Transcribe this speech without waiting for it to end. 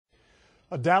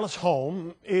A Dallas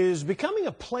home is becoming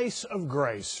a place of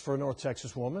grace for a North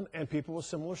Texas woman and people with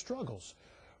similar struggles.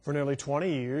 For nearly 20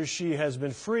 years, she has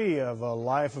been free of a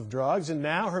life of drugs, and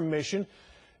now her mission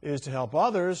is to help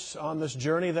others on this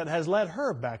journey that has led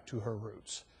her back to her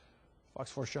roots.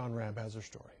 Fox 4's Sean Rabb has her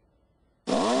story.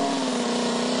 A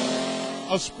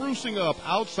sprucing up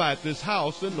outside this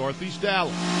house in Northeast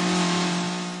Dallas.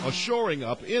 A shoring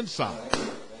up inside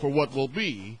for what will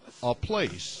be a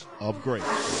place of grace.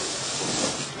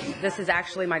 This is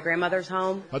actually my grandmother's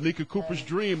home. Anika Cooper's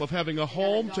dream of having a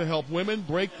home to help women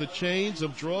break the chains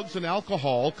of drugs and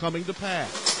alcohol coming to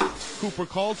pass. Cooper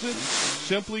calls it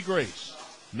Simply Grace,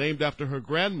 named after her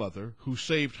grandmother who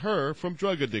saved her from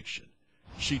drug addiction.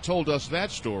 She told us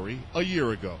that story a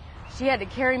year ago. She had to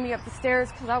carry me up the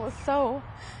stairs because I was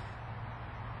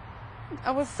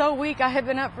so weak. I had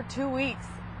been up for 2 weeks.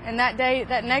 And that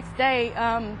next day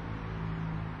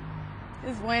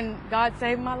is when God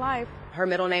saved my life. Her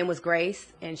middle name was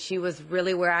Grace, and she was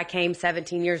really where I came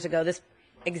 17 years ago. This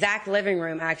exact living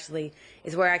room, actually,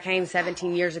 is where I came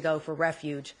 17 years ago for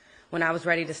refuge when I was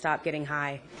ready to stop getting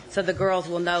high. So the girls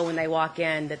will know when they walk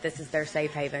in that this is their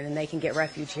safe haven, and they can get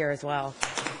refuge here as well.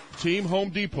 Team Home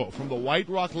Depot from the White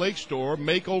Rock Lake store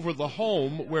make over the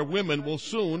home where women will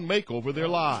soon make over their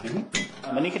lives.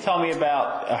 Anika told me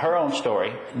about her own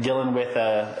story, dealing with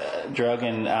drug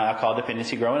and alcohol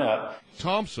dependency growing up.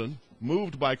 Thompson,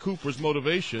 moved by Cooper's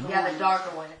motivation, Yeah, the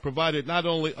darker one. provided not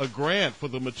only a grant for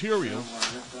the materials,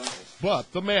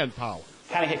 but the manpower.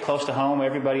 Kind of hit close to home.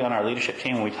 Everybody on our leadership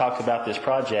team, when we talked about this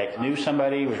project, knew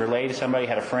somebody, was related to somebody,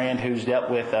 had a friend who's dealt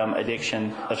with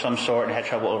addiction of some sort and had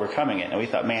trouble overcoming it. And we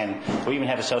thought, man, we even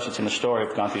have associates in the store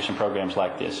who've gone through some programs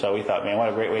like this. So we thought, man, what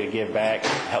a great way to give back,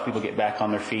 help people get back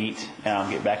on their feet,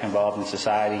 get back involved in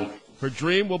society. Her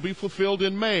dream will be fulfilled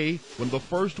in May when the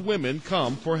first women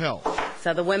come for help.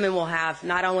 So the women will have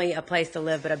not only a place to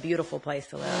live, but a beautiful place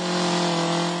to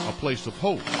live. A place of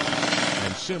hope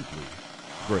and simply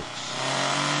grace.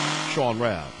 Sean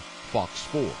Rabb, Fox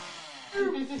 4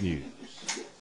 News.